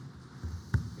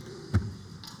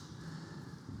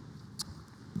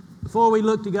Before we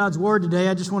look to God's Word today,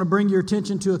 I just want to bring your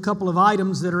attention to a couple of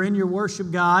items that are in your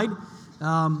worship guide,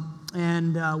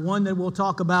 and one that we'll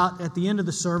talk about at the end of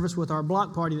the service with our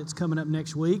block party that's coming up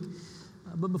next week.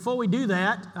 But before we do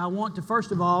that, I want to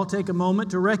first of all take a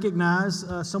moment to recognize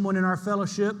someone in our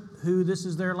fellowship who this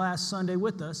is their last Sunday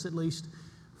with us, at least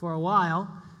for a while.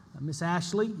 Miss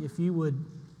Ashley, if you would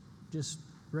just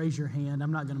raise your hand.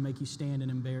 I'm not going to make you stand and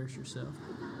embarrass yourself.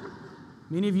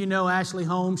 Many of you know Ashley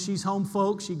Holmes. She's home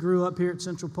folk. She grew up here at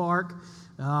Central Park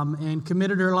and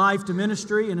committed her life to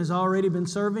ministry and has already been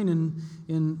serving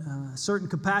in certain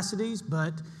capacities.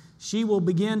 But she will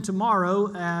begin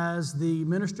tomorrow as the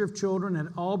minister of children at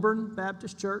Auburn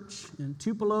Baptist Church in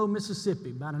Tupelo,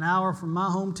 Mississippi, about an hour from my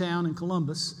hometown in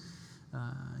Columbus.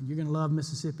 You're going to love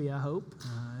Mississippi, I hope,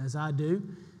 as I do.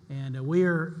 And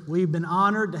we've been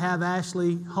honored to have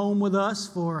Ashley home with us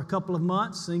for a couple of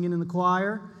months, singing in the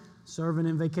choir, serving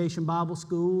in Vacation Bible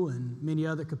School, and many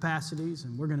other capacities.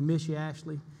 And we're going to miss you,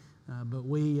 Ashley. But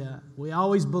we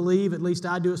always believe, at least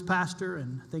I do as pastor,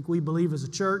 and I think we believe as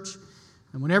a church,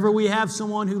 and whenever we have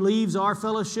someone who leaves our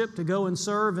fellowship to go and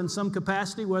serve in some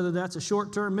capacity, whether that's a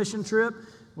short-term mission trip,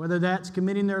 whether that's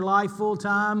committing their life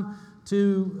full-time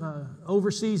to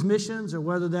overseas missions, or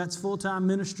whether that's full-time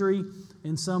ministry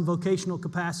in some vocational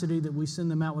capacity, that we send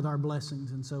them out with our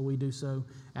blessings. And so we do so,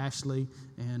 Ashley,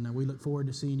 and we look forward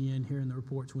to seeing you and hearing the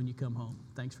reports when you come home.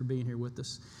 Thanks for being here with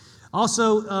us.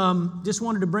 Also, just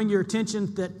wanted to bring your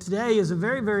attention that today is a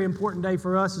very, very important day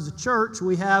for us as a church.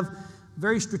 We have a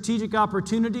very strategic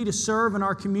opportunity to serve in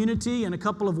our community in a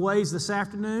couple of ways this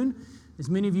afternoon. As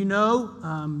many of you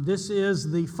know, this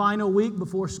is the final week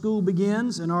before school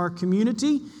begins in our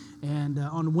community. And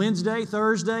on Wednesday,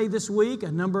 Thursday this week,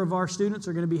 a number of our students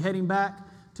are going to be heading back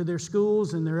to their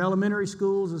schools and their elementary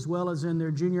schools, as well as in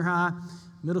their junior high,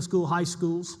 middle school, high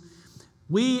schools.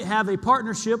 We have a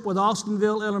partnership with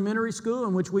Austinville Elementary School,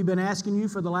 in which we've been asking you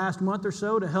for the last month or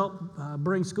so to help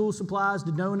bring school supplies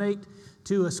to donate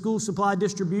to a school supply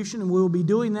distribution. And we will be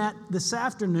doing that this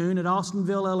afternoon at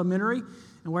Austinville Elementary.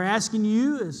 And we're asking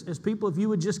you, as people, if you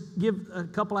would just give a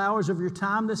couple hours of your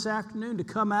time this afternoon to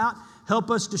come out,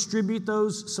 help us distribute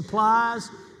those supplies,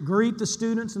 greet the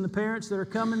students and the parents that are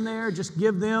coming there, just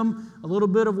give them a little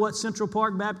bit of what Central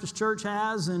Park Baptist Church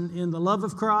has in the love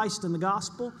of Christ and the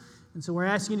gospel. And so we're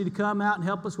asking you to come out and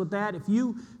help us with that. If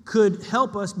you could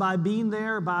help us by being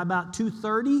there by about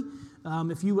 2:30,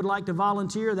 if you would like to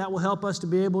volunteer, that will help us to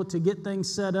be able to get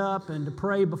things set up and to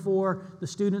pray before the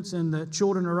students and the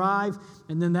children arrive.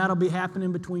 And then that'll be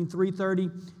happening between 3:30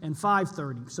 and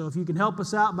 5:30. So if you can help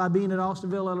us out by being at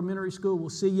Austinville Elementary School, we'll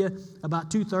see you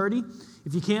about 2:30.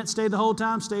 If you can't stay the whole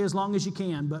time, stay as long as you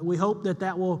can. But we hope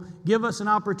that will give us an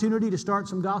opportunity to start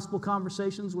some gospel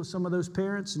conversations with some of those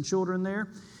parents and children there.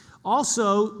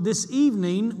 Also, this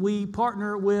evening, we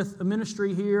partner with a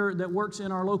ministry here that works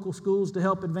in our local schools to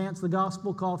help advance the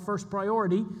gospel called First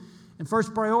Priority. And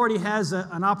First Priority has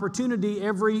an opportunity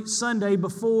every Sunday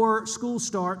before school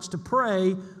starts to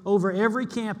pray over every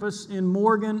campus in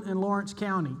Morgan and Lawrence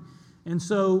County. And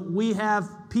so we have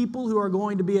people who are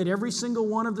going to be at every single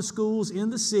one of the schools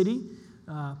in the city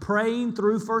praying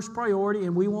through First Priority,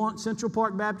 and we want Central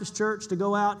Park Baptist Church to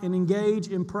go out and engage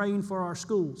in praying for our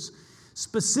schools.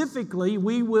 Specifically,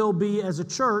 we will be, as a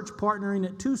church, partnering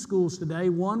at two schools today.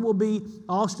 One will be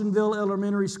Austinville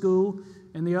Elementary School,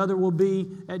 and the other will be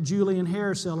at Julian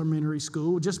Harris Elementary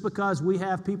School, just because we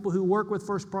have people who work with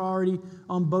First Priority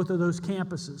on both of those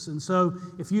campuses. And so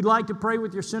if you'd like to pray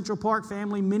with your Central Park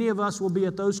family, many of us will be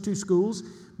at those two schools,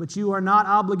 but you are not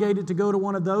obligated to go to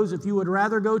one of those. If you would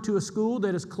rather go to a school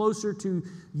that is closer to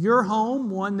your home,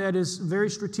 one that is very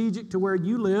strategic to where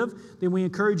you live, then we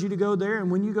encourage you to go there. And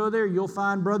when you go there, you'll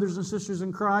find brothers and sisters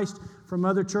in Christ from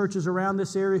other churches around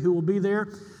this area who will be there.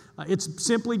 It's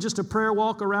simply just a prayer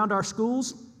walk around our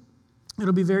schools.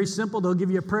 It'll be very simple. They'll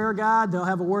give you a prayer guide. They'll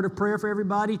have a word of prayer for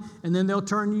everybody, and then they'll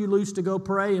turn you loose to go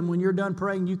pray. And when you're done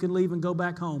praying, you can leave and go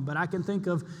back home. But I can think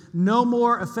of no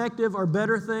more effective or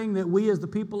better thing that we as the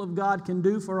people of God can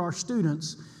do for our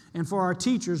students and for our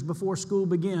teachers before school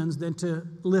begins than to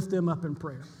lift them up in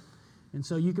prayer. And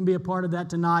so you can be a part of that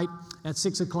tonight at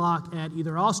 6 o'clock at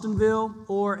either Austinville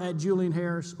or at Julian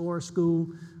Harris or a school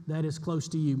that is close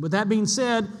to you. With that being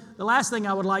said, the last thing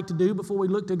I would like to do before we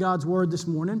look to God's Word this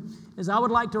morning is I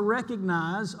would like to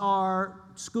recognize our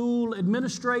school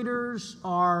administrators,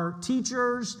 our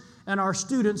teachers, and our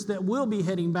students that will be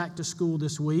heading back to school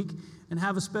this week, and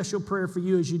have a special prayer for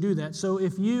you as you do that. So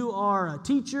if you are a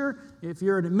teacher, if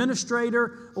you're an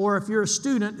administrator, or if you're a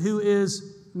student who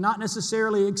is not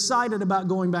necessarily excited about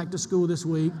going back to school this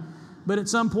week, but at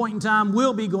some point in time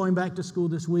will be going back to school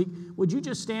this week. Would you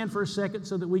just stand for a second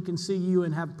so that we can see you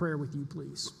and have prayer with you,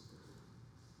 please?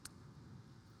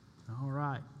 All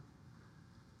right.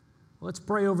 Let's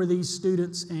pray over these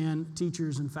students and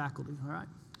teachers and faculty, all right?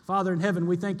 Father in heaven,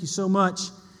 we thank you so much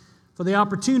for the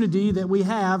opportunity that we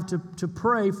have to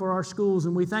pray for our schools,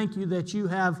 and we thank you that you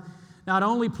have not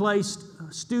only placed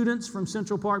students from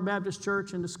Central Park Baptist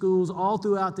Church into schools all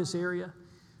throughout this area,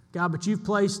 God, but you've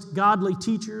placed godly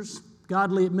teachers,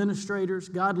 godly administrators,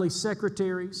 godly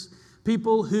secretaries,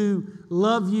 people who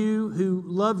love you, who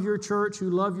love your church, who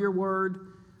love your word,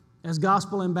 as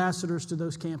gospel ambassadors to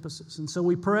those campuses. And so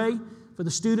we pray for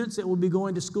the students that will be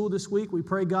going to school this week. We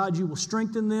pray, God, you will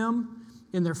strengthen them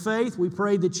in their faith. We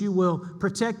pray that you will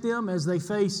protect them as they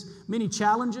face many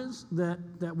challenges that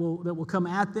will come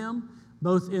at them,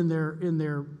 both in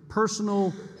their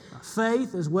personal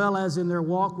faith as well as in their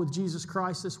walk with Jesus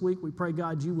Christ this week. We pray,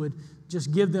 God, you would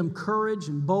just give them courage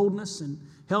and boldness and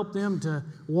help them to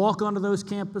walk onto those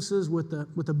campuses with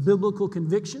a biblical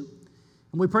conviction.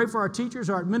 And we pray for our teachers,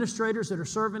 our administrators that are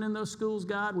serving in those schools,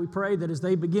 God. We pray that as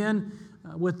they begin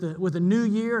with a new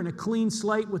year and a clean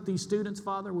slate with these students,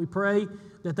 Father, we pray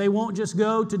that they won't just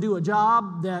go to do a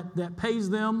job that pays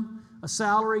them a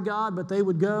salary, God, but they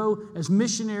would go as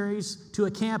missionaries to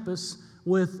a campus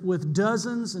with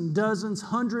dozens and dozens,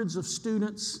 hundreds of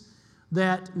students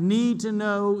that need to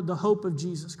know the hope of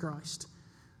Jesus Christ.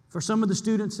 For some of the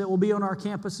students that will be on our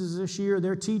campuses this year,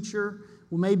 their teacher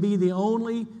may be the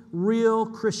only real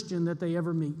Christian that they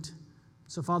ever meet.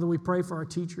 So, Father, we pray for our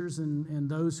teachers and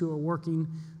those who are working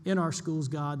in our schools,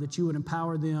 God, that you would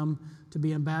empower them to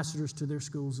be ambassadors to their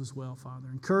schools as well, Father.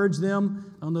 Encourage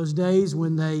them on those days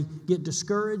when they get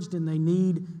discouraged and they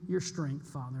need your strength,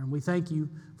 Father. And we thank you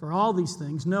for all these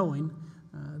things, knowing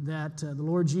that the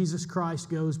Lord Jesus Christ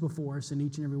goes before us in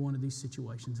each and every one of these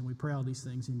situations. And we pray all these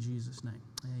things in Jesus' name.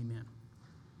 Amen.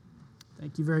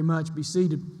 Thank you very much. Be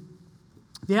seated.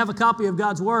 If you have a copy of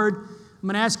God's Word, I'm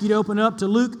going to ask you to open up to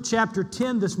Luke chapter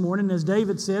 10 this morning. As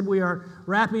David said, we are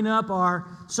wrapping up our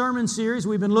sermon series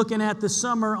we've been looking at this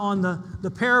summer on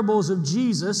the parables of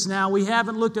Jesus. Now, we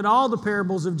haven't looked at all the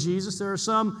parables of Jesus. There are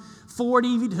some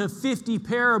 40 to 50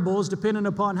 parables, depending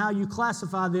upon how you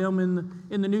classify them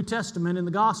in the New Testament, in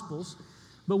the Gospels.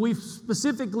 But we've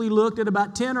specifically looked at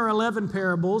about 10 or 11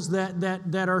 parables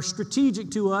that are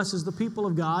strategic to us as the people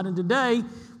of God. And today,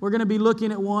 we're going to be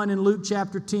looking at one in Luke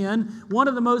chapter 10, one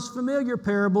of the most familiar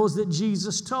parables that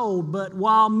Jesus told. But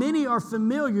while many are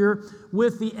familiar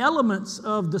with the elements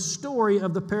of the story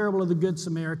of the parable of the Good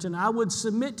Samaritan, I would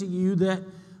submit to you that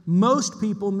most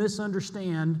people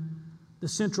misunderstand the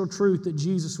central truth that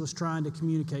Jesus was trying to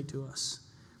communicate to us.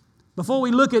 Before we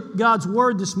look at God's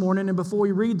Word this morning and before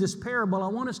we read this parable, I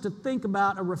want us to think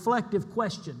about a reflective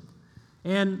question.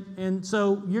 And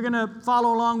so you're going to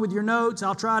follow along with your notes.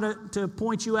 I'll try to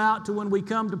point you out to when we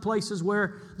come to places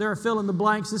where there are fill in the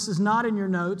blanks. This is not in your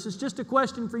notes. It's just a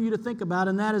question for you to think about,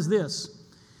 and that is this.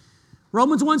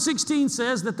 Romans 1:16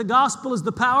 says that the gospel is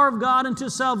the power of God unto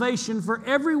salvation for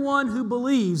everyone who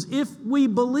believes. If we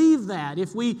believe that,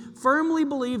 if we firmly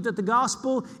believe that the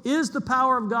gospel is the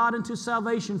power of God unto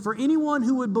salvation for anyone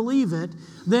who would believe it,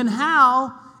 then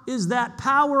how is that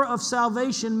power of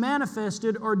salvation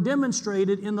manifested or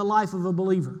demonstrated in the life of a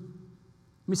believer?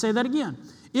 Let me say that again.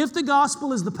 If the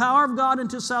gospel is the power of God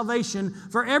unto salvation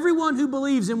for everyone who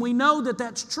believes, and we know that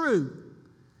that's true,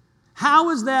 how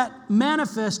is that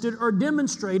manifested or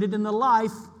demonstrated in the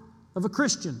life of a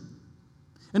Christian?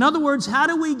 In other words, how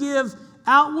do we give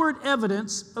outward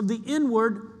evidence of the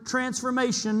inward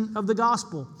transformation of the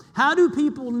gospel? How do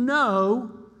people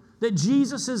know that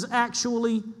Jesus has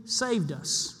actually saved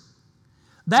us?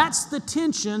 That's the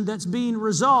tension that's being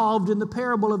resolved in the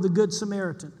parable of the Good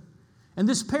Samaritan. And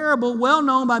this parable, well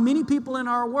known by many people in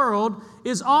our world,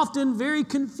 is often very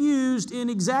confused in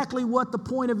exactly what the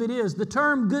point of it is. The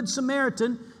term Good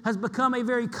Samaritan has become a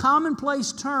very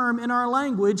commonplace term in our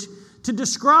language to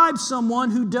describe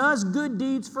someone who does good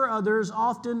deeds for others,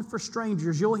 often for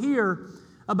strangers. You'll hear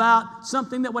about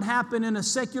something that would happen in a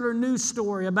secular news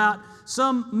story about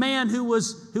some man who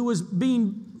was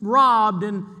being robbed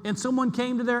and someone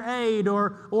came to their aid,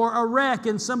 or a wreck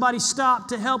and somebody stopped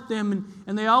to help them.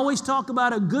 And they always talk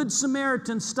about a good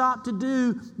Samaritan stopped to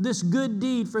do this good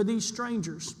deed for these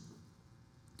strangers.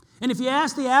 And if you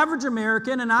ask the average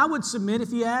American, and I would submit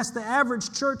if you ask the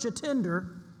average church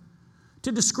attender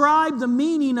to describe the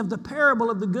meaning of the parable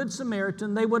of the Good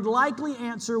Samaritan, they would likely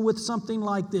answer with something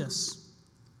like this.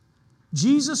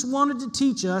 Jesus wanted to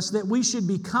teach us that we should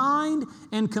be kind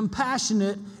and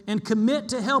compassionate and commit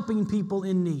to helping people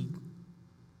in need.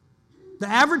 The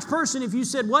average person, if you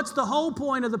said, what's the whole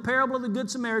point of the parable of the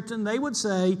Good Samaritan? They would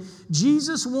say,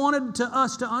 Jesus wanted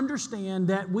us to understand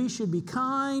that we should be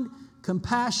kind,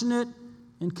 compassionate,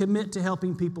 and commit to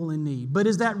helping people in need. But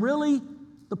is that really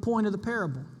the point of the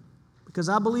parable? Because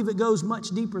I believe it goes much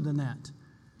deeper than that.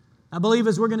 I believe,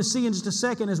 as we're going to see in just a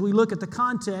second as we look at the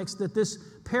context, that this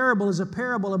parable is a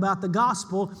parable about the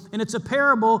gospel, and it's a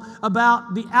parable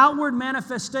about the outward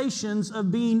manifestations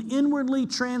of being inwardly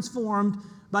transformed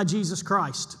by Jesus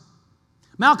Christ.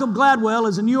 Malcolm Gladwell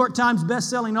is a New York Times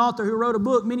best-selling author who wrote a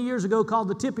book many years ago called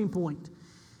The Tipping Point.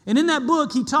 And in that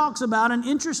book, he talks about an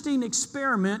interesting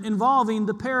experiment involving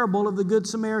the parable of the Good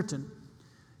Samaritan.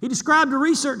 He described a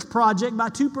research project by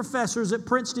two professors at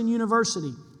Princeton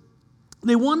University.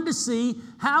 They wanted to see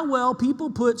how well people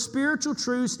put spiritual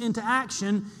truths into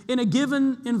action in a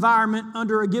given environment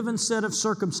under a given set of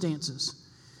circumstances.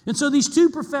 And so these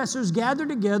two professors gathered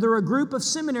together a group of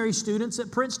seminary students at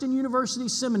Princeton University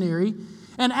Seminary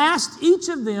and asked each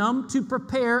of them to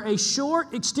prepare a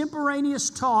short, extemporaneous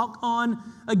talk on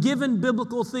a given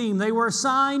biblical theme. They were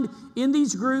assigned in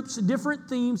these groups different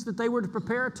themes that they were to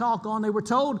prepare a talk on. They were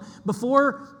told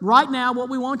right now, what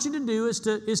we want you to do is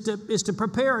to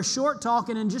prepare a short talk,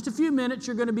 and in just a few minutes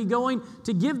you're going to be going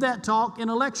to give that talk in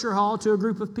a lecture hall to a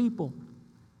group of people.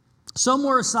 Some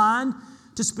were assigned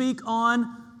to speak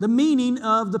on the meaning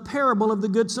of the parable of the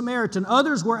Good Samaritan.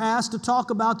 Others were asked to talk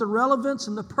about the relevance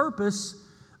and the purpose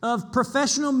of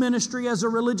professional ministry as a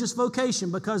religious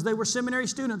vocation, because they were seminary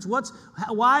students.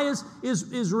 Why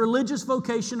is religious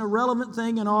vocation a relevant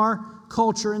thing in our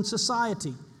culture and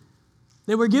society?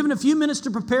 They were given a few minutes to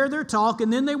prepare their talk,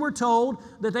 and then they were told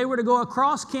that they were to go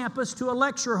across campus to a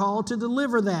lecture hall to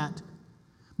deliver that.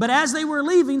 But as they were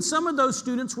leaving, some of those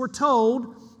students were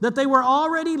told that they were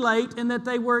already late and that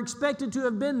they were expected to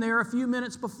have been there a few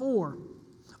minutes before.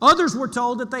 Others were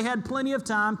told that they had plenty of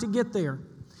time to get there.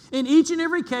 In each and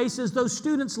every case, as those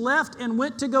students left and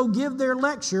went to go give their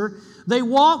lecture,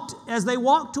 as they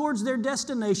walked towards their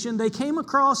destination, they came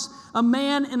across a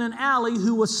man in an alley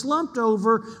who was slumped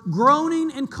over,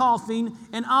 groaning and coughing,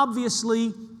 and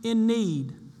obviously in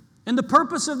need. And the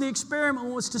purpose of the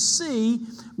experiment was to see,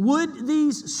 would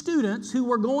these students who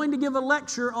were going to give a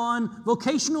lecture on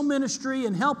vocational ministry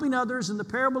and helping others in the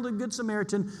parable of the Good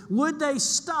Samaritan, would they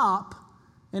stop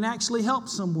and actually help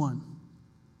someone?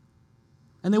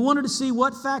 And they wanted to see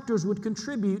what factors would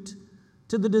contribute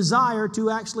to the desire to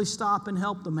actually stop and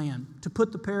help the man, to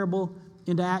put the parable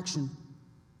into action.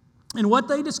 And what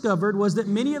they discovered was that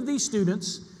many of these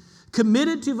students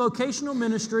committed to vocational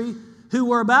ministry who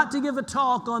were about to give a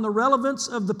talk on the relevance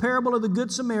of the parable of the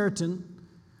Good Samaritan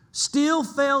still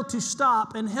failed to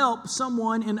stop and help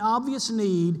someone in obvious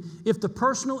need if the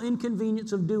personal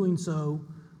inconvenience of doing so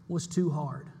was too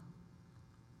hard.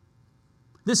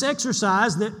 This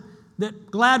exercise that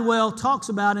Gladwell talks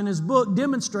about in his book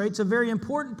demonstrates a very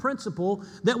important principle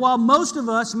that while most of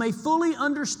us may fully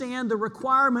understand the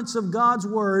requirements of God's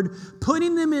Word,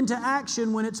 putting them into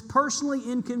action when it's personally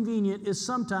inconvenient is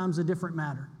sometimes a different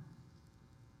matter.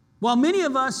 While many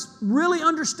of us really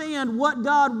understand what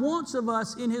God wants of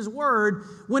us in His Word,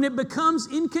 when it becomes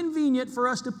inconvenient for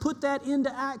us to put that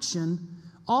into action,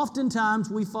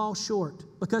 oftentimes we fall short.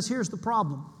 Because here's the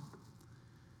problem.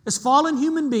 As fallen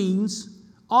human beings,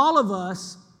 all of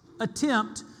us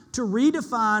attempt to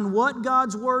redefine what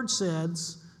God's Word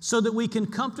says so that we can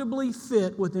comfortably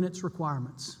fit within its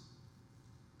requirements.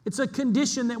 It's a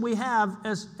condition that we have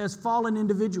as fallen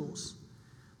individuals.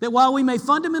 That while we may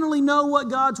fundamentally know what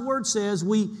God's Word says,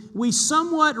 we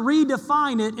somewhat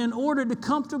redefine it in order to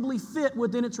comfortably fit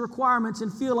within its requirements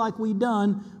and feel like we've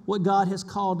done what God has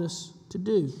called us to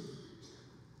do.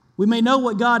 We may know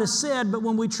what God has said, but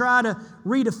when we try to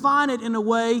redefine it in a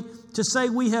way to say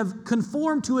we have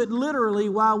conformed to it literally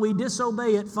while we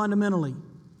disobey it fundamentally.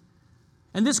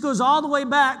 And this goes all the way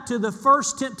back to the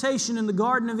first temptation in the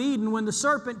Garden of Eden when the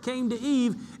serpent came to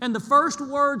Eve, and the first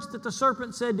words that the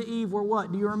serpent said to Eve were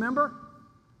what? Do you remember?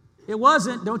 It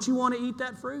wasn't, "Don't you want to eat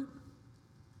that fruit?"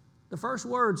 The first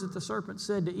words that the serpent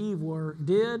said to Eve were,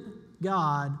 "Did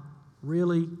God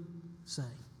really say?"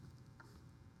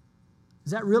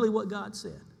 Is that really what God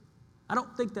said? I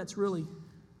don't think that's really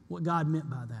what God meant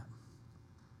by that.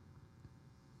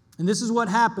 And this is what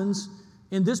happens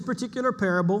in this particular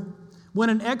parable when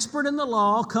an expert in the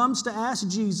law comes to ask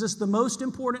Jesus the most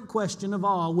important question of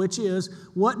all, which is,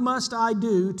 what must I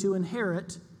do to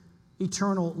inherit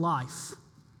eternal life?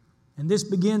 And this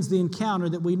begins the encounter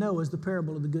that we know as the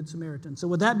parable of the Good Samaritan. So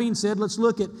with that being said, let's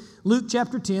look at Luke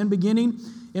chapter 10, beginning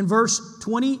in verse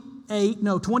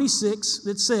 26,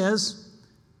 that says,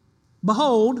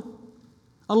 "Behold,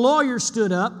 a lawyer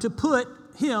stood up to put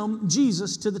him,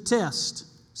 Jesus, to the test,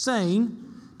 saying,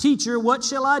 Teacher, what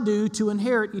shall I do to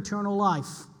inherit eternal life?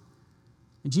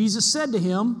 And Jesus said to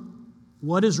him,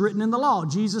 What is written in the law?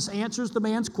 Jesus answers the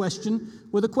man's question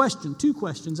with a question, two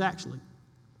questions actually.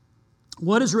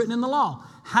 What is written in the law?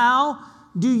 How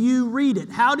do you read it?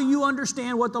 How do you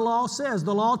understand what the law says?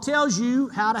 The law tells you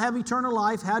how to have eternal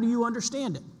life. How do you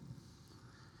understand it?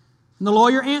 And the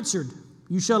lawyer answered,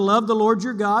 You shall love the Lord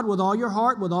your God with all your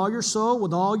heart, with all your soul,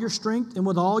 with all your strength, and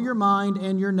with all your mind,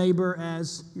 and your neighbor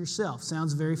as yourself.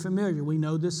 Sounds very familiar. We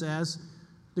know this as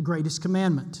the greatest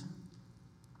commandment.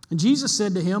 And Jesus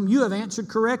said to him, You have answered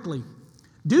correctly.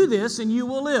 Do this and you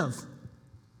will live.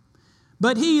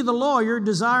 But he, the lawyer,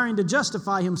 desiring to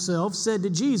justify himself, said to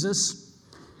Jesus,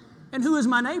 And who is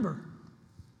my neighbor?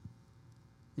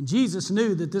 And Jesus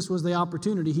knew that this was the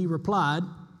opportunity. He replied,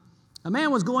 A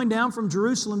man was going down from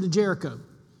Jerusalem to Jericho,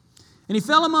 and he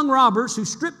fell among robbers who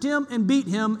stripped him and beat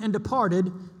him and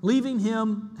departed, leaving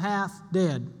him half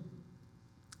dead.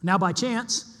 Now by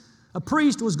chance, a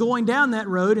priest was going down that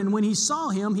road, and when he saw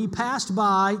him, he passed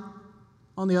by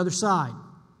on the other side.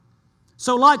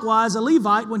 So likewise, a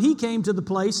Levite, when he came to the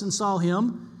place and saw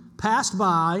him, passed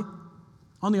by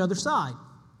on the other side.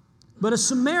 But a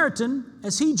Samaritan,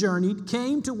 as he journeyed,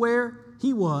 came to where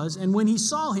he was, and when he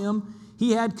saw him,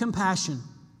 he had compassion.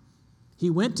 He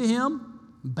went to him,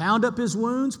 bound up his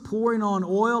wounds, pouring on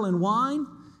oil and wine,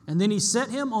 and then he set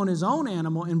him on his own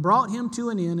animal and brought him to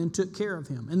an inn and took care of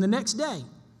him. And the next day,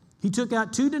 he took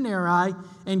out 2 denarii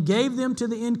and gave them to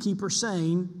the innkeeper,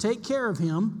 saying, Take care of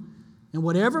him, and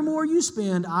whatever more you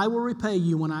spend, I will repay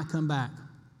you when I come back.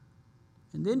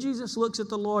 And then Jesus looks at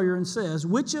the lawyer and says,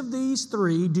 Which of these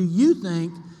 3 do you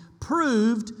think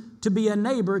proved to be a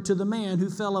neighbor to the man who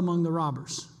fell among the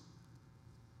robbers?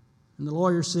 And the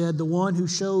lawyer said, The one who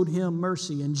showed him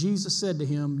mercy. And Jesus said to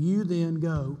him, You then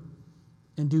go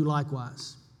and do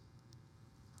likewise.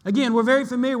 Again, we're very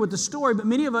familiar with the story, but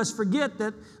many of us forget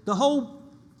that the whole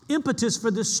impetus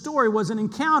for this story was an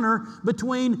encounter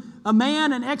between a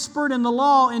man, an expert in the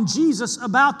law, and Jesus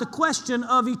about the question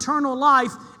of eternal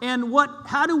life and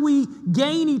how do we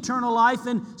gain eternal life,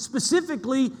 and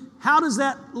specifically, how does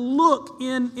that look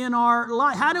in our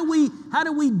life? How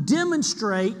do we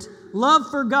demonstrate love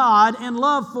for God and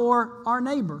love for our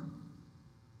neighbor?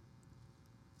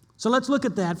 So let's look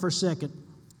at that for a second.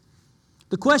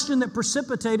 The question that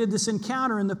precipitated this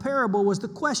encounter in the parable was the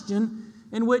question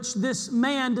in which this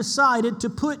man decided to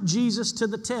put Jesus to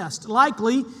the test.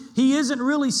 Likely, he isn't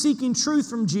really seeking truth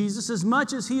from Jesus as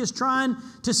much as he is trying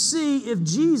to see if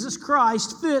Jesus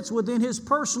Christ fits within his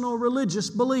personal religious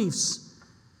beliefs.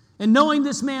 And knowing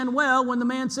this man well, when the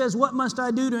man says, What must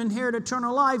I do to inherit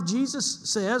eternal life? Jesus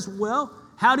says, Well,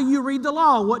 how do you read the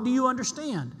law? What do you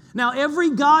understand? Now, every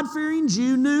God-fearing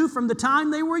Jew knew from the time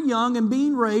they were young and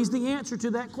being raised the answer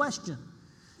to that question.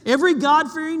 Every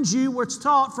God-fearing Jew was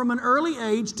taught from an early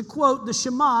age to quote the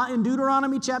Shema in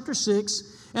Deuteronomy chapter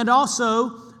 6 and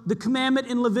also the commandment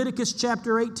in Leviticus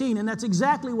chapter 18. And that's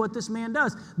exactly what this man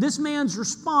does. This man's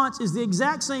response is the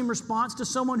exact same response to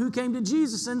someone who came to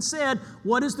Jesus and said,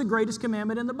 What is the greatest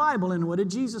commandment in the Bible? And what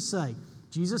did Jesus say?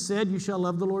 Jesus said, You shall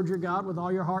love the Lord your God with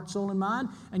all your heart, soul, and mind,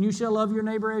 and you shall love your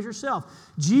neighbor as yourself.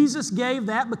 Jesus gave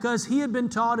that because he had been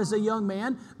taught as a young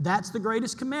man, that's the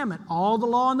greatest commandment. All the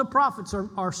law and the prophets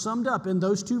are summed up in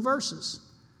those 2 verses.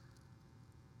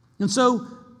 And so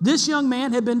this young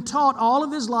man had been taught all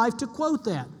of his life to quote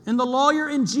that. And the lawyer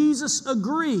and Jesus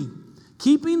agree,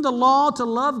 keeping the law to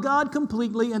love God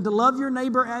completely and to love your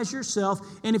neighbor as yourself.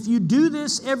 And if you do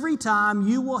this every time,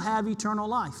 you will have eternal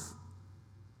life.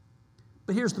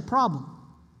 But here's the problem.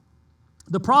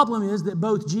 The problem is that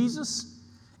both Jesus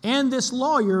and this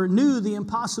lawyer knew the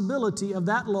impossibility of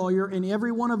that lawyer and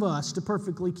every one of us to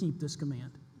perfectly keep this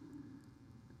command.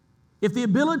 If the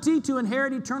ability to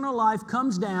inherit eternal life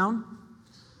comes down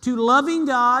to loving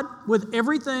God with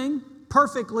everything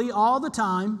perfectly all the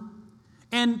time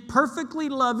and perfectly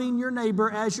loving your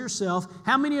neighbor as yourself,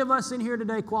 how many of us in here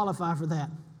today qualify for that?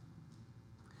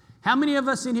 How many of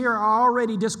us in here are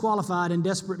already disqualified and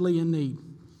desperately in need?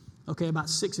 Okay, about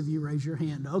 6 of you raise your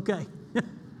hand. Okay.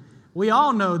 We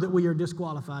all know that we are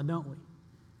disqualified, don't we?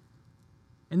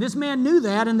 And this man knew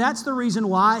that, and that's the reason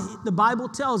why the Bible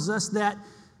tells us that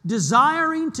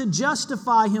desiring to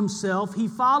justify himself, he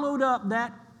followed up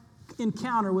that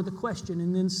encounter with a question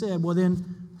and then said, Well then,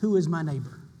 who is my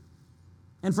neighbor?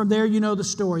 And from there you know the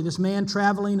story. This man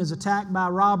traveling is attacked by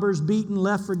robbers, beaten,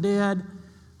 left for dead.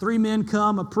 3 men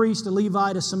come, a priest, a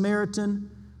Levite, a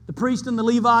Samaritan. The priest and the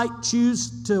Levite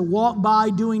choose to walk by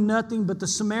doing nothing, but the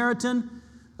Samaritan,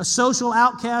 a social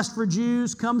outcast for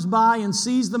Jews, comes by and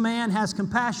sees the man, has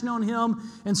compassion on him,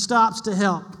 and stops to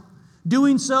help.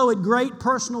 doing so at great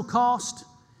personal cost,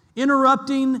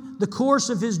 interrupting the course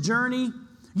of his journey,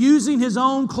 using his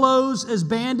own clothes as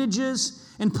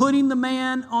bandages, and putting the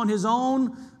man on his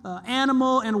own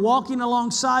animal and walking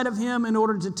alongside of him in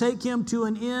order to take him to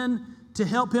an inn to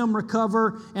help him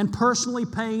recover, and personally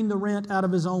paying the rent out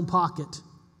of his own pocket.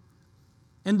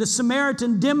 And the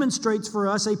Samaritan demonstrates for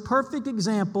us a perfect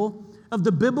example of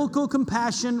the biblical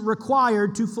compassion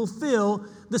required to fulfill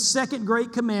the second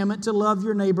great commandment, to love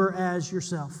your neighbor as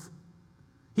yourself.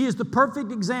 He is the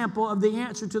perfect example of the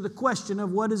answer to the question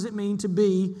of what does it mean to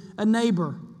be a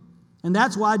neighbor. And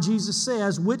that's why Jesus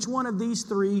says, which one of these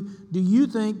three do you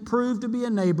think proved to be a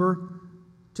neighbor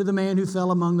to the man who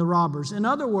fell among the robbers? In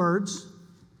other words,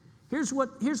 here's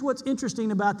what's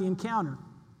interesting about the encounter.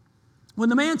 When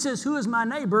the man says, who is my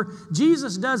neighbor?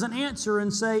 Jesus doesn't answer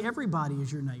and say, everybody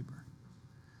is your neighbor.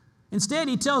 Instead,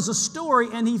 he tells a story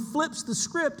and he flips the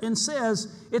script and says,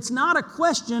 it's not a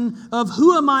question of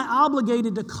who am I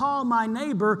obligated to call my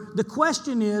neighbor. The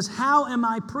question is, how am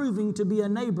I proving to be a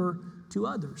neighbor to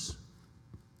others?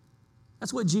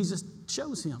 That's what Jesus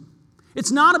shows him.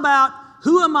 It's not about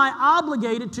who am I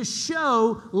obligated to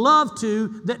show love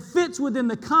to that fits within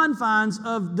the confines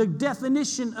of the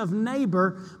definition of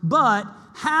neighbor, but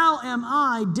how am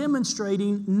I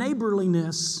demonstrating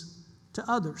neighborliness to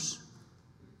others?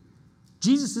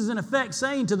 Jesus is in effect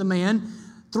saying to the man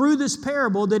through this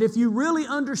parable that if you really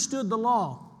understood the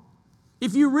law,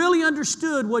 if you really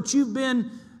understood what you've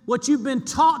been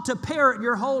taught to parrot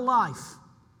your whole life,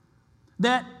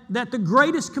 that the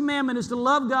greatest commandment is to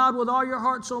love God with all your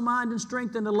heart, soul, mind, and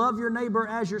strength, and to love your neighbor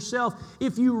as yourself.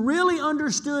 If you really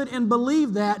understood and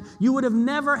believed that, you would have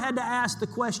never had to ask the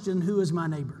question, who is my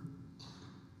neighbor?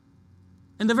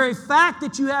 And the very fact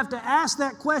that you have to ask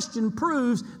that question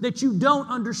proves that you don't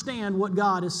understand what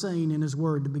God is saying in His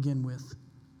Word to begin with.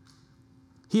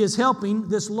 He is helping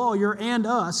this lawyer and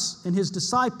us and his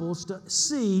disciples to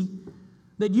see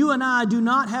that you and I do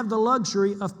not have the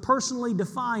luxury of personally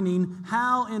defining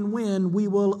how and when we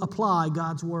will apply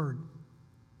God's Word.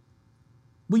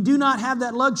 We do not have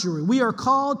that luxury. We are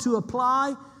called to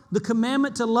apply the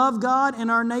commandment to love God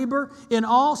and our neighbor in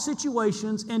all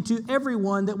situations and to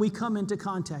everyone that we come into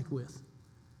contact with.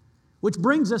 Which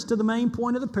brings us to the main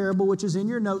point of the parable, which is in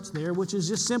your notes there, which is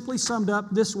just simply summed up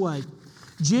this way.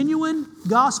 Genuine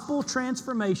gospel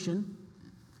transformation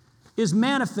is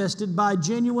manifested by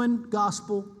genuine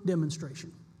gospel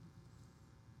demonstration.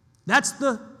 That's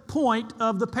the point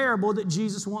of the parable that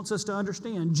Jesus wants us to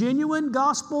understand. Genuine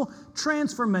gospel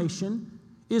transformation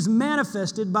is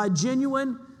manifested by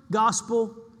genuine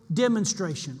gospel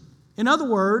demonstration. In other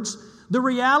words, the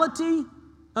reality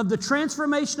of the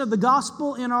transformation of the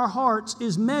gospel in our hearts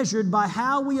is measured by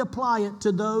how we apply it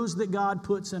to those that God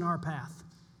puts in our path.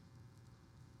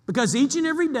 Because each and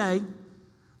every day,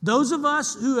 those of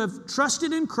us who have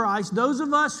trusted in Christ, those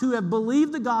of us who have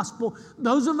believed the gospel,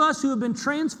 those of us who have been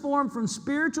transformed from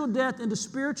spiritual death into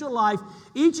spiritual life,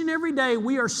 each and every day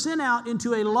we are sent out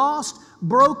into a lost,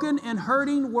 broken, and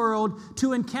hurting world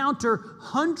to encounter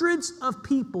hundreds of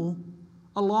people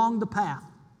along the path.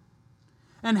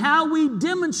 And how we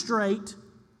demonstrate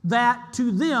that to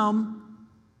them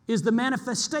is the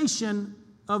manifestation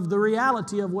of the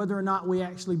reality of whether or not we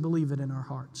actually believe it in our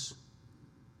hearts.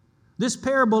 This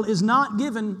parable is not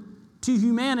given to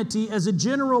humanity as a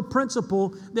general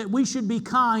principle that we should be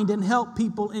kind and help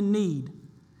people in need.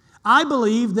 I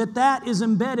believe that that is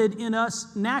embedded in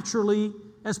us naturally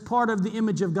as part of the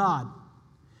image of God.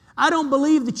 I don't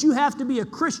believe that you have to be a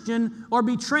Christian or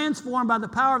be transformed by the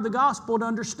power of the gospel to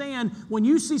understand when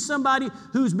you see somebody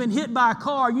who's been hit by a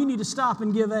car, you need to stop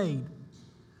and give aid.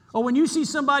 Or when you see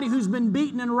somebody who's been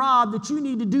beaten and robbed, that you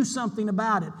need to do something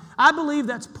about it. I believe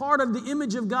that's part of the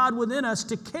image of God within us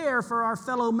to care for our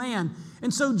fellow man.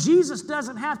 And so Jesus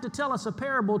doesn't have to tell us a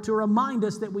parable to remind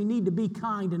us that we need to be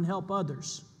kind and help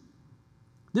others.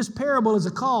 This parable is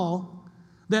a call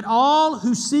that all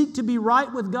who seek to be right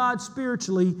with God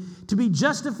spiritually, to be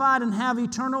justified and have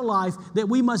eternal life, that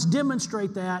we must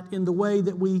demonstrate that in the way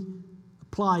that we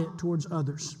apply it towards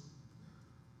others.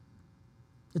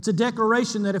 It's a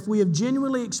declaration that if we have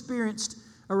genuinely experienced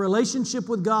a relationship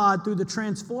with God through the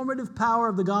transformative power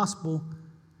of the gospel,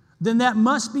 then that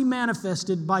must be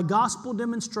manifested by gospel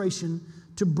demonstration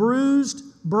to bruised,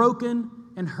 broken,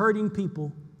 and hurting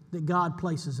people that God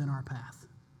places in our path.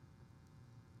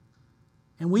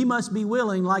 And we must be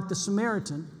willing, like the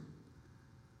Samaritan,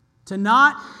 to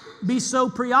not be so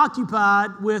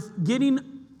preoccupied with getting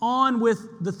on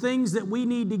with the things that we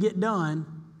need to get done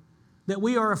that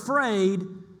we are afraid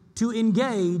to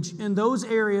engage in those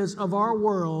areas of our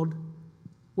world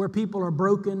where people are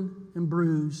broken and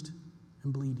bruised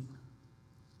and bleeding.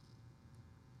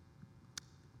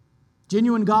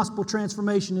 Genuine gospel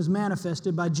transformation is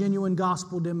manifested by genuine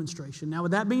gospel demonstration. Now,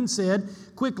 with that being said,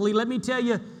 quickly, let me tell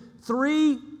you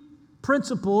 3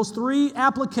 principles, 3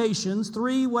 applications,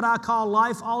 3 what I call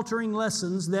life-altering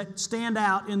lessons that stand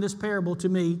out in this parable to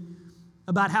me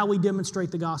about how we demonstrate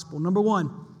the gospel. Number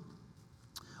 1,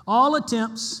 all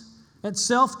attempts at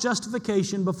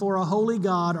self-justification before a holy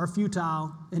God are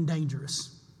futile and dangerous.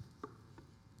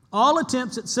 All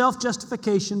attempts at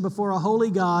self-justification before a holy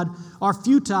God are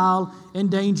futile and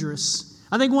dangerous.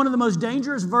 I think one of the most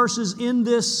dangerous verses in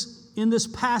this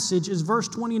passage is verse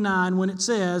 29 when it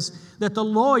says that the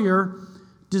lawyer,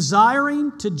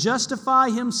 desiring to justify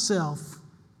himself,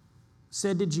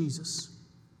 said to Jesus,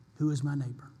 "Who is my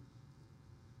neighbor?"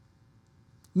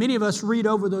 Many of us read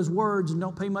over those words and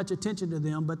don't pay much attention to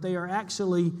them, but they are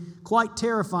actually quite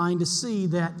terrifying to see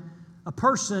that a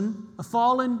person, a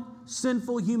fallen,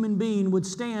 sinful human being, would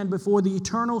stand before the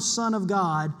eternal Son of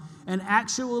God and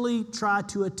actually try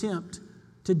to attempt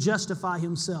to justify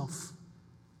himself.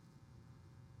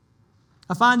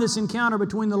 I find this encounter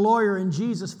between the lawyer and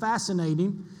Jesus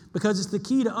fascinating because it's the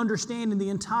key to understanding the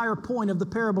entire point of the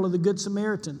parable of the Good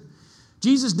Samaritan.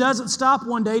 Jesus doesn't stop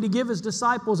one day to give his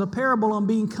disciples a parable on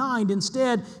being kind.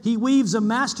 Instead, he weaves a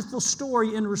masterful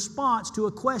story in response to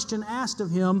a question asked of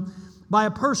him by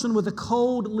a person with a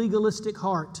cold, legalistic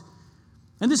heart.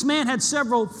 And this man had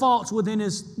several faults within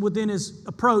his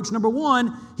approach. Number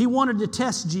 1, he wanted to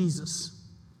test Jesus.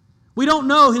 We don't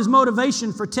know his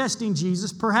motivation for testing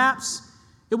Jesus. Perhaps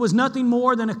it was nothing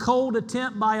more than a cold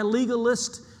attempt by a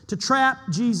legalist to trap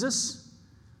Jesus.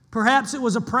 Perhaps it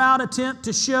was a proud attempt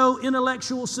to show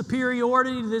intellectual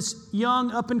superiority to this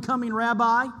young, up-and-coming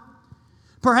rabbi.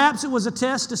 Perhaps it was a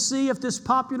test to see if this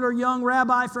popular young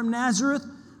rabbi from Nazareth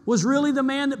was really the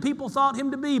man that people thought him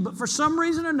to be. But for some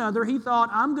reason or another, he thought,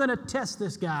 I'm going to test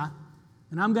this guy,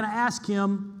 and I'm going to ask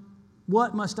him,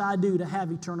 what must I do to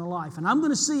have eternal life? And I'm going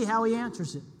to see how he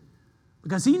answers it.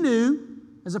 Because he knew,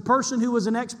 as a person who was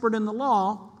an expert in the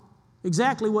law,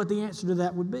 exactly what the answer to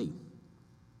that would be.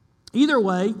 Either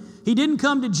way, he didn't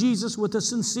come to Jesus with a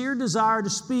sincere desire to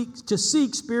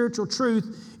seek spiritual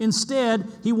truth. Instead,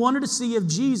 he wanted to see if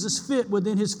Jesus fit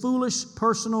within his foolish,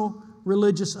 personal,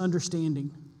 religious understanding.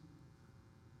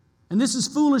 And this is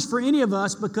foolish for any of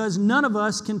us because none of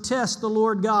us can test the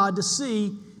Lord God to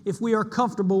see if we are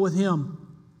comfortable with Him.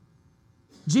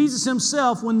 Jesus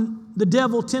Himself, when the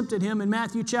devil tempted Him in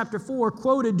Matthew chapter 4,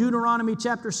 quoted Deuteronomy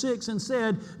chapter 6 and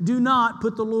said, "Do not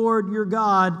put the Lord your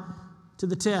God to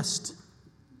the test."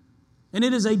 And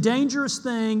it is a dangerous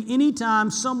thing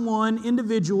anytime someone,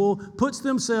 individual, puts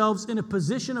themselves in a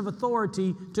position of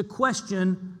authority to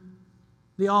question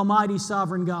the almighty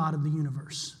sovereign God of the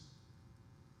universe.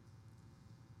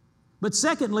 But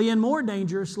secondly, and more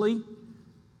dangerously,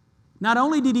 not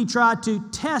only did he try to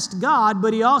test God,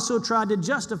 but he also tried to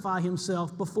justify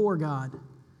himself before God.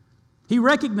 He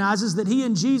recognizes that he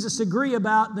and Jesus agree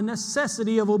about the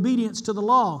necessity of obedience to the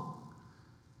law.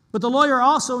 But the lawyer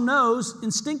also knows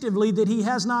instinctively that he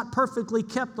has not perfectly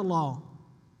kept the law.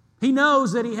 He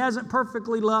knows that he hasn't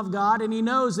perfectly loved God, and he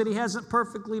knows that he hasn't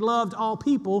perfectly loved all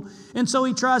people. And so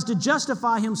he tries to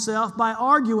justify himself by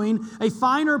arguing a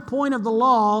finer point of the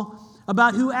law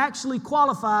about who actually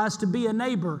qualifies to be a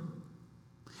neighbor.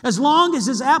 As long as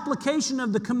his application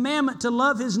of the commandment to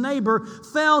love his neighbor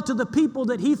fell to the people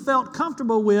that he felt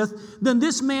comfortable with, then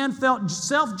this man felt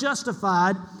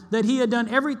self-justified that he had done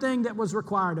everything that was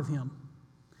required of him.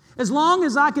 As long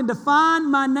as I can define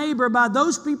my neighbor by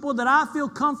those people that I feel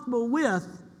comfortable with,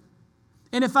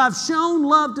 and if I've shown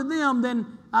love to them, then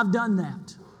I've done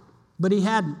that. But he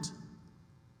hadn't.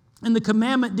 And the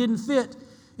commandment didn't fit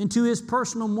into his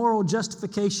personal moral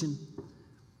justification.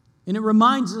 And it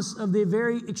reminds us of the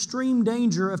very extreme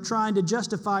danger of trying to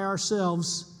justify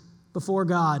ourselves before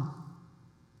God.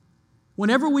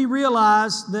 Whenever we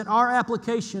realize that our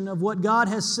application of what God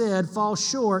has said falls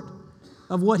short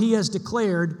of what He has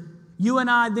declared, you and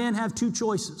I then have two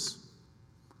choices.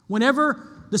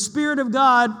 Whenever the Spirit of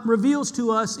God reveals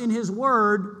to us in His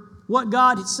Word what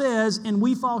God says and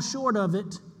we fall short of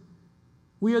it,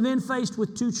 we are then faced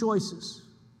with two choices.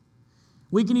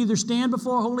 We can either stand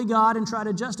before holy God and try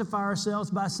to justify ourselves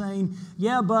by saying,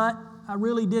 yeah, but I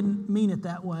really didn't mean it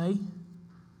that way.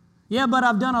 Yeah, but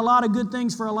I've done a lot of good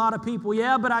things for a lot of people.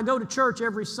 Yeah, but I go to church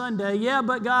every Sunday. Yeah,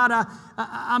 but God,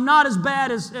 I'm not as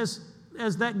bad as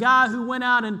that guy who went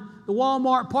out in the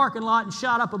Walmart parking lot and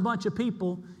shot up a bunch of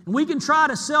people. And we can try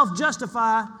to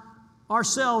self-justify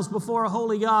ourselves before a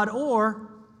holy God, or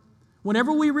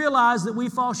whenever we realize that we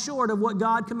fall short of what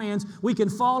God commands, we can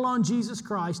fall on Jesus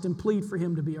Christ and plead for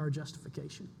Him to be our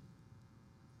justification.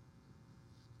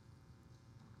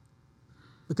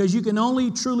 Because you can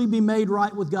only truly be made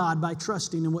right with God by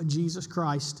trusting in what Jesus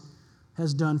Christ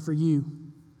has done for you.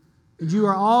 And you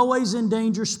are always in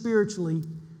danger spiritually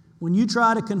when you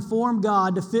try to conform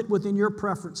God to fit within your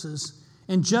preferences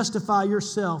and justify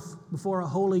yourself before a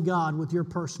holy God with your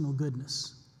personal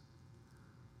goodness.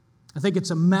 I think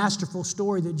it's a masterful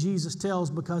story that Jesus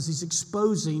tells because he's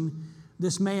exposing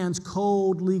this man's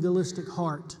cold, legalistic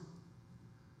heart.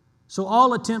 So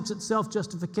all attempts at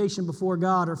self-justification before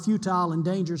God are futile and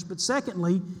dangerous. But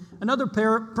secondly, another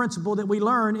principle that we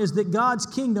learn is that God's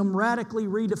kingdom radically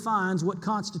redefines what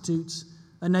constitutes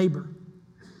a neighbor.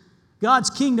 God's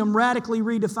kingdom radically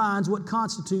redefines what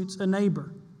constitutes a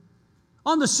neighbor.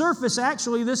 On the surface,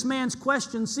 actually, this man's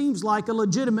question seems like a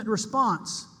legitimate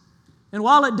response. And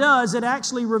while it does, it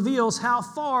actually reveals how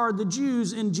far the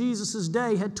Jews in Jesus'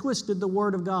 day had twisted the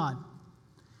Word of God.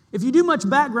 If you do much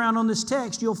background on this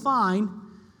text, you'll find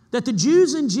that the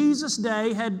Jews in Jesus'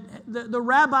 day the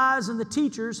rabbis and the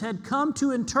teachers had come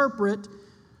to interpret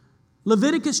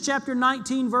Leviticus chapter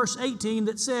 19, verse 18,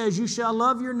 that says, "You shall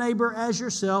love your neighbor as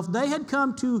yourself." They had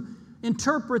come to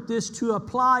interpret this to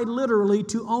apply literally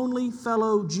to only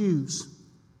fellow Jews.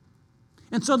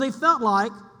 And so they felt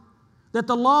like that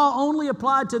the law only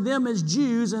applied to them as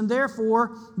Jews, and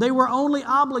therefore they were only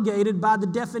obligated by the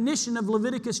definition of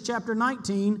Leviticus chapter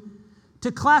 19 to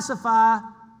classify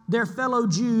their fellow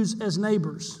Jews as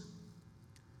neighbors.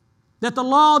 That the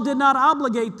law did not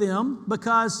obligate them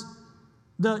because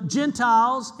the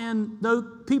Gentiles and the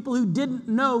people who didn't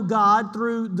know God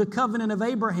through the covenant of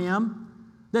Abraham,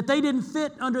 that they didn't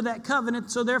fit under that covenant,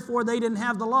 so therefore they didn't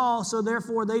have the law, so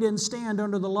therefore they didn't stand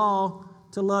under the law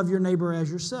to love your neighbor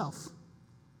as yourself.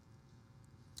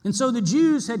 And so the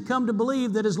Jews had come to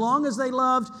believe that as long as they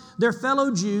loved their fellow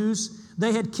Jews,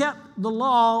 they had kept the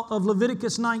law of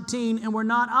Leviticus 19 and were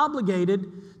not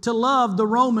obligated to love the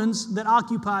Romans that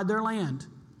occupied their land,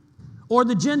 or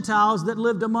the Gentiles that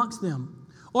lived amongst them,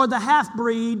 or the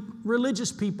half-breed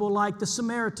religious people like the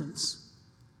Samaritans.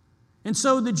 And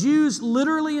so the Jews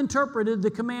literally interpreted the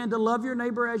command to love your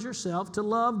neighbor as yourself to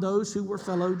love those who were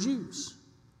fellow Jews.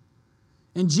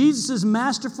 And Jesus'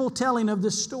 masterful telling of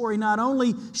this story not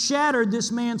only shattered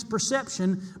this man's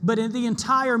perception, but in the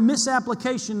entire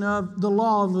misapplication of the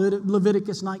law of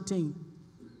Leviticus 19.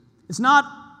 It's not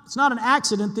an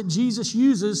accident that Jesus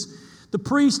uses the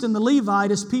priest and the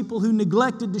Levite as people who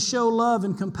neglected to show love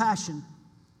and compassion.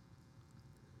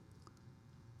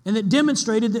 And it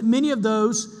demonstrated that many of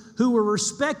those who were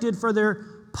respected for their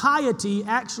piety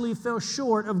actually fell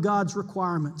short of God's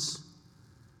requirements.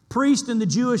 Priests in the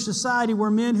Jewish society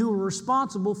were men who were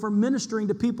responsible for ministering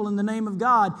to people in the name of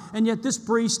God, and yet this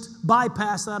priest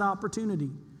bypassed that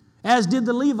opportunity, as did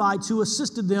the Levites who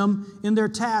assisted them in their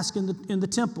task in the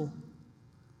temple.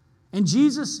 And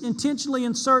Jesus intentionally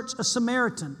inserts a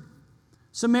Samaritan.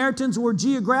 Samaritans were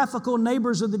geographical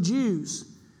neighbors of the Jews.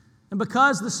 And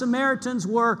because the Samaritans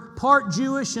were part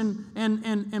Jewish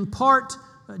and part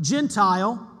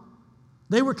Gentile,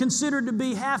 they were considered to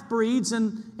be half-breeds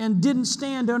and didn't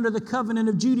stand under the covenant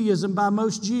of Judaism by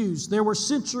most Jews. There were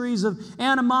centuries of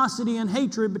animosity and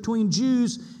hatred between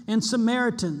Jews and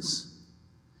Samaritans.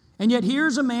 And yet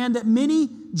here's a man that many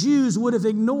Jews would have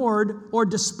ignored or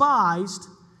despised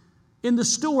in the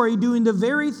story, doing the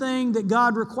very thing that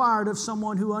God required of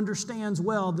someone who understands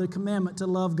well the commandment to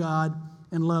love God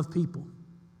and love people.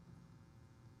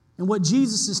 And what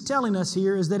Jesus is telling us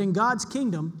here is that in God's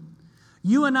kingdom,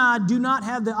 you and I do not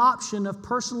have the option of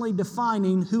personally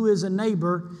defining who is a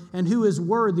neighbor and who is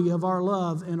worthy of our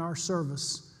love and our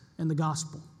service in the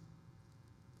gospel.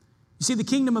 You see, the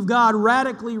kingdom of God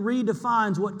radically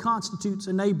redefines what constitutes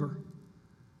a neighbor.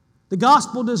 The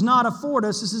gospel does not afford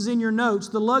us, this is in your notes,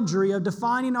 the luxury of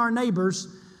defining our neighbors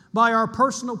by our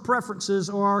personal preferences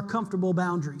or our comfortable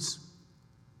boundaries.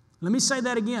 Let me say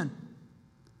that again.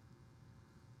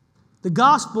 The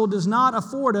gospel does not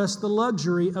afford us the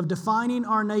luxury of defining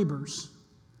our neighbors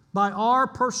by our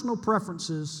personal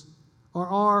preferences or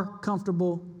our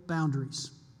comfortable boundaries.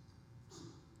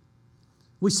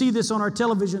 We see this on our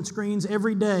television screens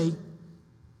every day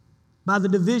by the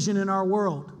division in our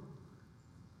world,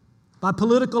 by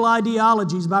political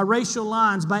ideologies, by racial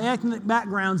lines, by ethnic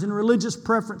backgrounds and religious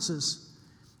preferences.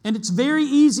 And it's very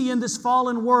easy in this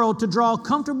fallen world to draw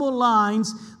comfortable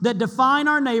lines that define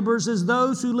our neighbors as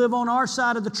those who live on our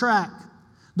side of the track,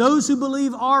 those who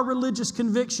believe our religious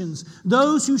convictions,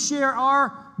 those who share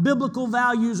our biblical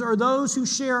values, or those who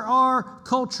share our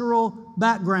cultural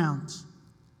backgrounds.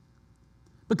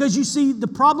 Because you see, the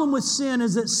problem with sin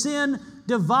is that sin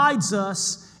divides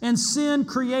us, and sin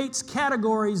creates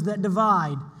categories that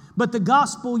divide. But the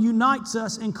gospel unites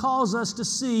us and calls us to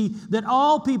see that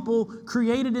all people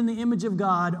created in the image of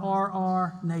God are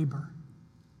our neighbor.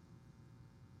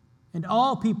 And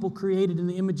all people created in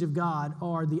the image of God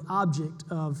are the object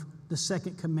of the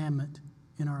second commandment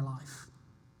in our life.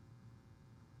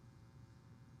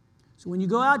 So when you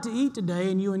go out to eat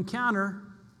today and you encounter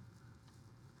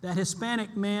that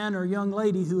Hispanic man or young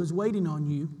lady who is waiting on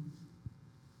you,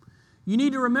 you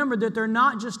need to remember that they're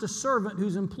not just a servant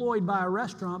who's employed by a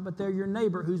restaurant, but they're your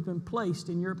neighbor who's been placed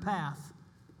in your path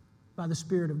by the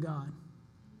Spirit of God.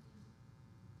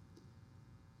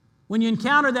 When you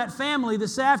encounter that family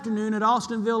this afternoon at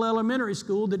Austinville Elementary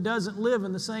School that doesn't live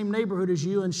in the same neighborhood as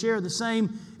you and share the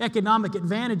same economic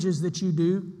advantages that you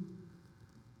do,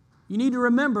 you need to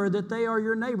remember that they are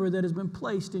your neighbor that has been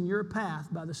placed in your path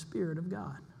by the Spirit of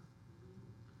God.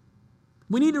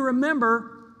 We need to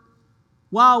remember,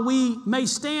 while we may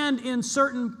stand in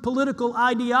certain political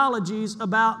ideologies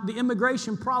about the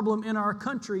immigration problem in our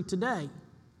country today,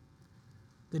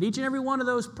 that each and every one of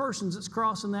those persons that's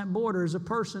crossing that border is a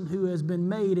person who has been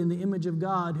made in the image of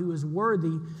God, who is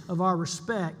worthy of our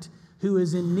respect, who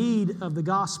is in need of the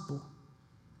gospel,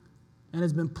 and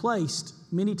has been placed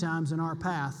many times in our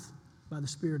path by the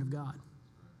Spirit of God.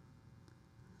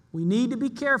 We need to be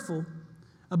careful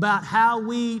about how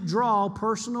we draw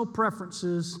personal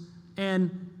preferences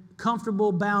and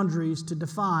comfortable boundaries to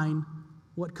define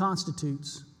what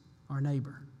constitutes our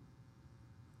neighbor.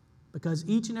 Because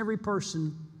each and every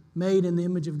person made in the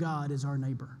image of God is our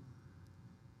neighbor.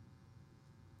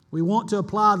 We want to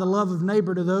apply the love of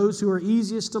neighbor to those who are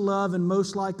easiest to love and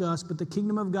most like us, but the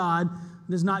kingdom of God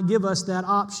does not give us that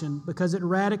option because it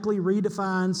radically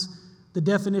redefines the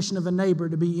definition of a neighbor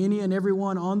to be any and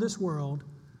everyone on this world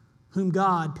whom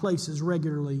God places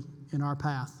regularly in our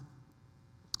path.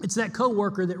 It's that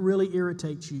coworker that really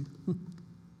irritates you,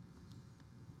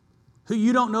 who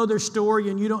you don't know their story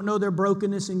and you don't know their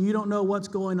brokenness and you don't know what's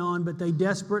going on, but they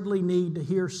desperately need to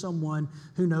hear someone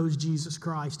who knows Jesus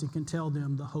Christ and can tell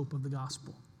them the hope of the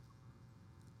gospel.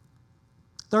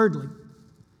 Thirdly,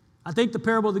 I think the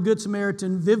parable of the Good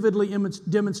Samaritan vividly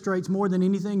demonstrates more than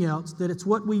anything else that it's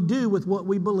what we do with what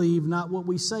we believe, not what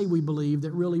we say we believe,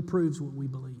 that really proves what we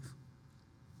believe.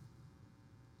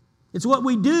 It's what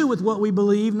we do with what we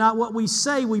believe, not what we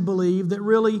say we believe, that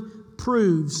really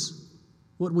proves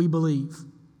what we believe.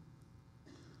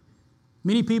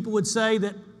 Many people would say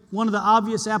that one of the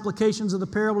obvious applications of the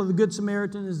parable of the Good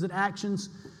Samaritan is that actions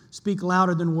speak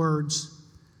louder than words.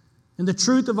 And the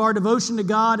truth of our devotion to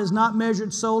God is not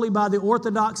measured solely by the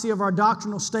orthodoxy of our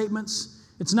doctrinal statements.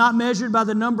 It's not measured by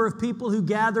the number of people who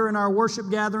gather in our worship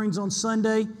gatherings on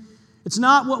Sunday. It's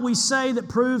not what we say that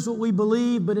proves what we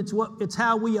believe, but it's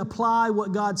how we apply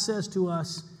what God says to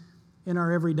us in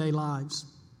our everyday lives.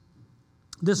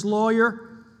 This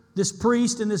lawyer, this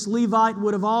priest, and this Levite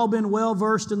would have all been well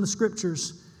versed in the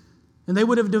Scriptures. And they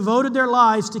would have devoted their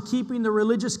lives to keeping the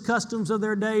religious customs of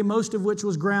their day, most of which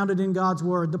was grounded in God's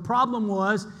Word. The problem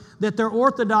was that their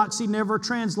orthodoxy never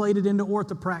translated into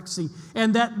orthopraxy,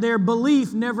 and that their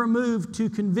belief never moved to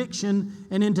conviction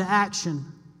and into action.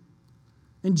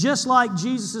 And just like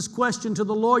Jesus' question to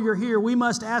the lawyer here, we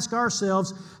must ask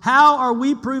ourselves, how are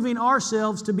we proving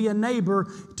ourselves to be a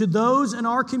neighbor to those in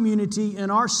our community, in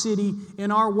our city,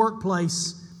 in our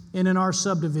workplace, and in our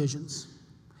subdivisions?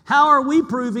 How are we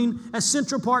proving as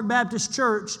Central Park Baptist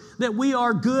Church that we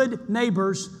are good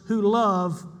neighbors who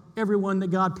love everyone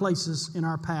that God places in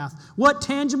our path? What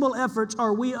tangible efforts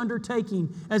are we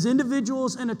undertaking as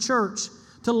individuals in a church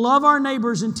to love our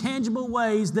neighbors in tangible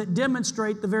ways that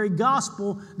demonstrate the very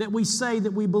gospel that we say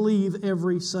that we believe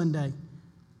every Sunday?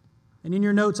 And in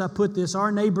your notes I put this: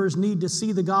 our neighbors need to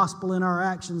see the gospel in our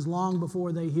actions long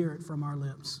before they hear it from our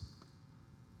lips.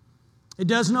 It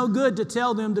does no good to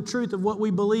tell them the truth of what we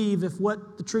believe if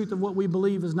the truth of what we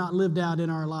believe is not lived out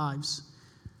in our lives.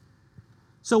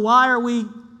 So why are we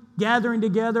gathering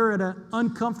together at an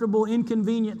uncomfortable,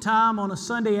 inconvenient time on a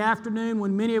Sunday afternoon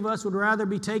when many of us would rather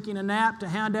be taking a nap to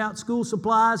hand out school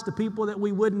supplies to people that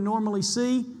we wouldn't normally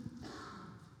see?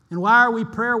 And why are we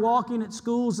prayer walking at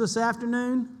schools this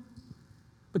afternoon?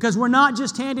 Because we're not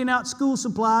just handing out school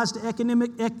supplies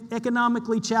to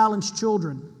economically challenged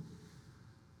children,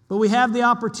 but we have the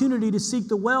opportunity to seek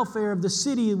the welfare of the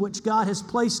city in which God has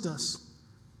placed us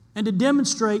and to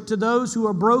demonstrate to those who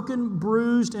are broken,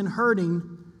 bruised, and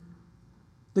hurting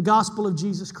the gospel of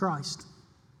Jesus Christ.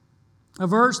 A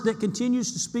verse that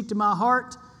continues to speak to my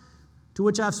heart, to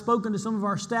which I've spoken to some of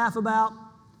our staff about,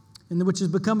 and which has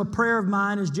become a prayer of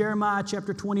mine, is Jeremiah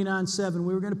chapter 29:7.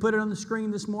 We were going to put it on the screen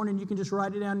this morning. You can just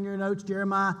write it down in your notes,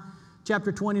 Jeremiah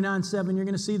chapter 29:7. You're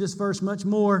going to see this verse much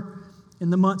more in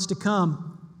the months to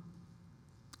come.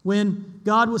 When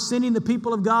God was sending the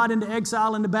people of God into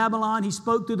exile into Babylon, He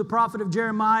spoke through the prophet of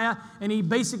Jeremiah, and He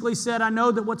basically said, I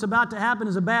know that what's about to happen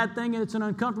is a bad thing and it's an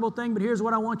uncomfortable thing, but here's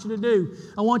what I want you to do.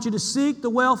 I want you to seek the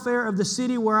welfare of the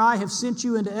city where I have sent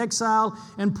you into exile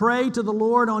and pray to the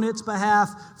Lord on its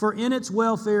behalf, for in its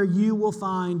welfare you will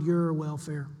find your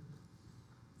welfare.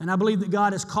 And I believe that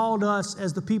God has called us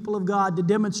as the people of God to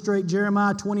demonstrate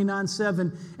Jeremiah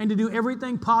 29:7 and to do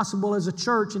everything possible as a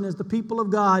church and as the people of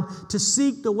God to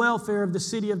seek the welfare of the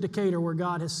city of Decatur where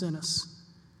God has sent us.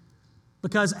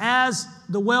 Because as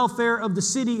the welfare of the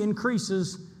city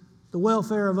increases, the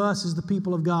welfare of us as the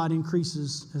people of God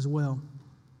increases as well.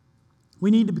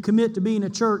 We need to commit to being a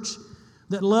church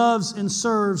that loves and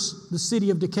serves the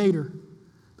city of Decatur.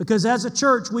 Because as a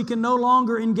church, we can no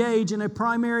longer engage in a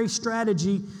primary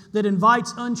strategy that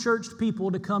invites unchurched people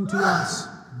to come to us.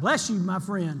 Bless you, my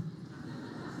friend.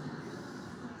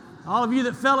 All of you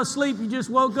that fell asleep, you just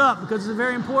woke up because it's a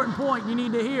very important point you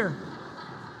need to hear.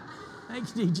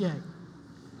 Thanks, DJ.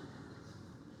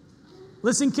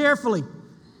 Listen carefully.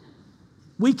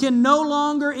 We can no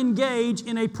longer engage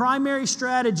in a primary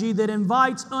strategy that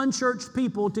invites unchurched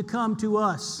people to come to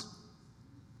us.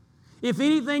 If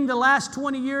anything, the last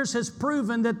 20 years has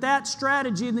proven that that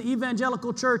strategy in the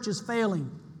evangelical church is failing.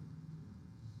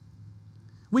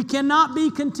 We cannot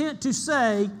be content to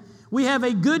say we have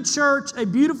a good church, a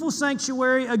beautiful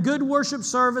sanctuary, a good worship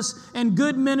service, and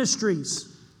good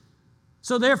ministries,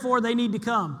 so therefore they need to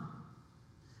come.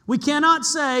 We cannot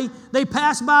say they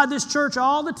pass by this church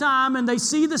all the time and they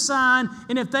see the sign,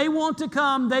 and if they want to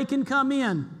come, they can come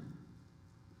in.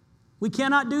 We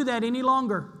cannot do that any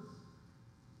longer.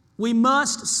 We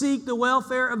must seek the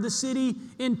welfare of the city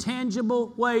in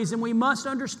tangible ways. And we must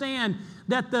understand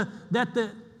that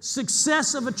the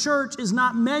success of a church is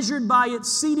not measured by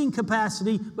its seating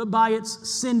capacity, but by its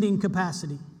sending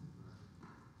capacity.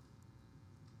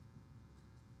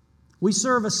 We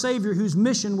serve a Savior whose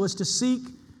mission was to seek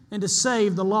and to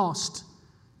save the lost.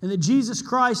 And that Jesus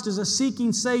Christ is a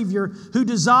seeking Savior who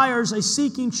desires a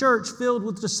seeking church filled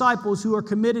with disciples who are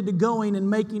committed to going and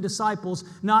making disciples,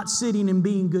 not sitting and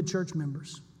being good church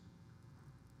members.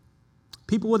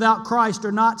 People without Christ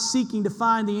are not seeking to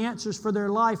find the answers for their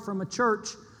life from a church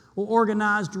or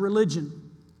organized religion.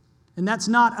 And that's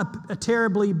not a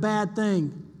terribly bad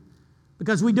thing,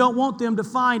 because we don't want them to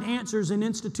find answers in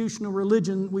institutional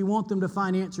religion. We want them to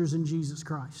find answers in Jesus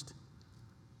Christ.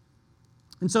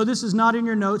 And so this is not in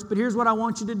your notes, but here's what I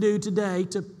want you to do today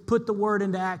to put the word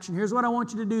into action. Here's what I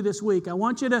want you to do this week. I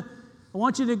want you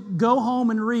to go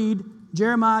home and read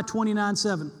Jeremiah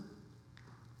 29:7.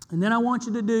 And then I want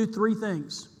you to do three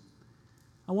things.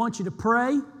 I want you to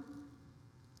pray,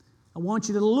 I want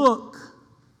you to look,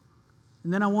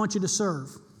 and then I want you to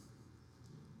serve.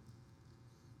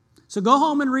 So go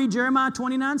home and read Jeremiah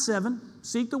 29:7.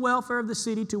 Seek the welfare of the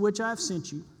city to which I have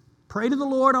sent you. Pray to the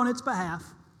Lord on its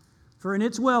behalf. For in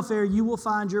its welfare you will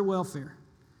find your welfare.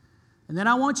 And then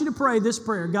I want you to pray this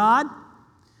prayer. God,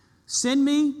 send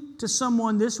me to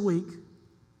someone this week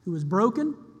who is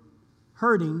broken,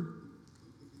 hurting,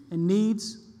 and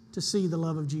needs to see the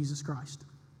love of Jesus Christ.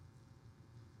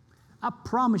 I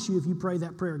promise you if you pray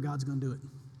that prayer, God's going to do it.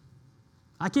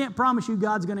 I can't promise you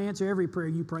God's going to answer every prayer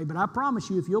you pray, but I promise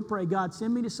you if you'll pray, God,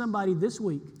 send me to somebody this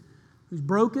week who's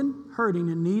broken,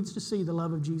 hurting, and needs to see the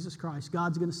love of Jesus Christ,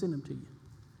 God's going to send them to you.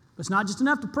 But it's not just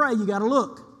enough to pray, you got to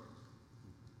look.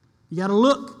 You got to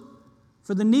look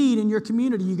for the need in your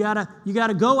community. You got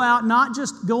to go out, not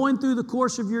just going through the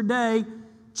course of your day,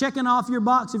 checking off your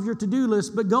box of your to-do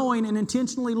list, but going and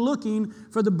intentionally looking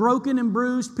for the broken and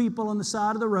bruised people on the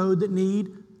side of the road that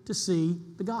need to see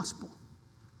the gospel.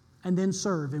 And then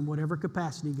serve in whatever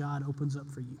capacity God opens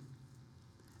up for you.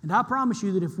 And I promise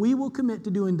you that if we will commit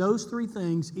to doing those three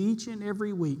things each and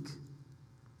every week,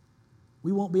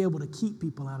 we won't be able to keep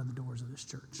people out of the doors of this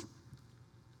church.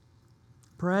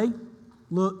 Pray,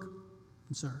 look,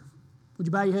 and serve. Would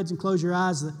you bow your heads and close your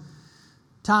eyes? The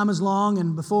time is long,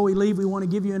 and before we leave, we want to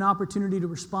give you an opportunity to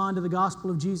respond to the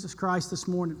gospel of Jesus Christ this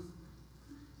morning.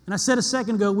 And I said a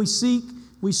second ago, we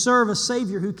serve a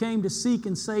Savior who came to seek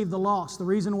and save the lost. The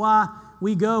reason why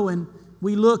we go and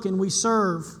we look and we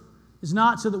serve is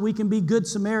not so that we can be good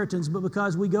Samaritans, but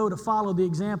because we go to follow the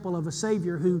example of a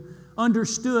Savior who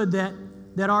understood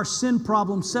that our sin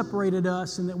problem separated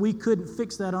us and that we couldn't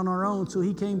fix that on our own, so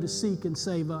He came to seek and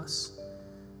save us.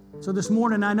 So this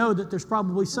morning I know that there's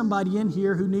probably somebody in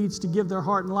here who needs to give their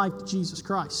heart and life to Jesus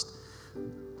Christ.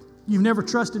 You've never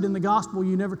trusted in the gospel.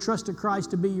 You never trusted Christ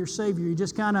to be your Savior. You're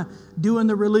just kind of doing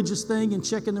the religious thing and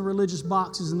checking the religious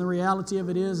boxes, and the reality of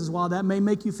it is while that may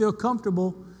make you feel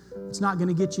comfortable, it's not going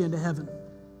to get you into heaven.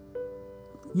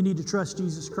 You need to trust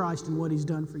Jesus Christ and what He's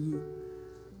done for you.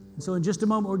 And so in just a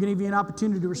moment, we're going to give you an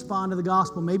opportunity to respond to the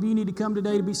gospel. Maybe you need to come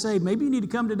today to be saved. Maybe you need to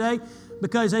come today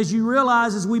because as you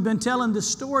realize, as we've been telling this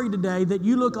story today, that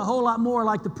you look a whole lot more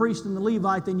like the priest and the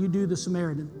Levite than you do the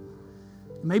Samaritan.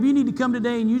 Maybe you need to come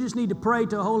today and you just need to pray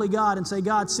to a holy God and say,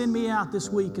 God, send me out this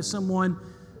week as someone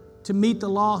to meet the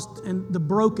lost and the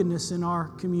brokenness in our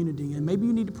community. And maybe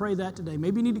you need to pray that today.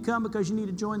 Maybe you need to come because you need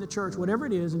to join the church. Whatever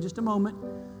it is, in just a moment,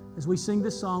 as we sing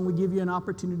this song, we give you an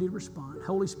opportunity to respond.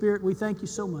 Holy Spirit, we thank you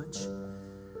so much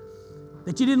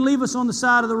that you didn't leave us on the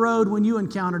side of the road when you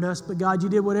encountered us, but God, you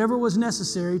did whatever was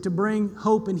necessary to bring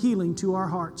hope and healing to our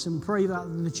hearts, and pray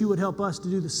that you would help us to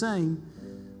do the same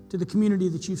to the community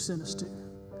that you've sent us to.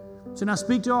 So now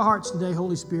speak to our hearts today,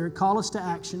 Holy Spirit. Call us to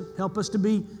action. Help us to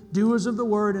be doers of the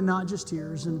word and not just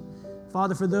hearers. And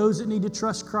Father, for those that need to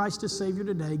trust Christ as Savior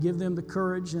today, give them the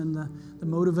courage and the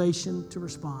motivation to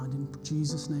respond. In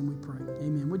Jesus' name we pray.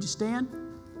 Amen. Would you stand?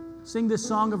 Sing this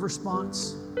song of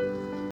response.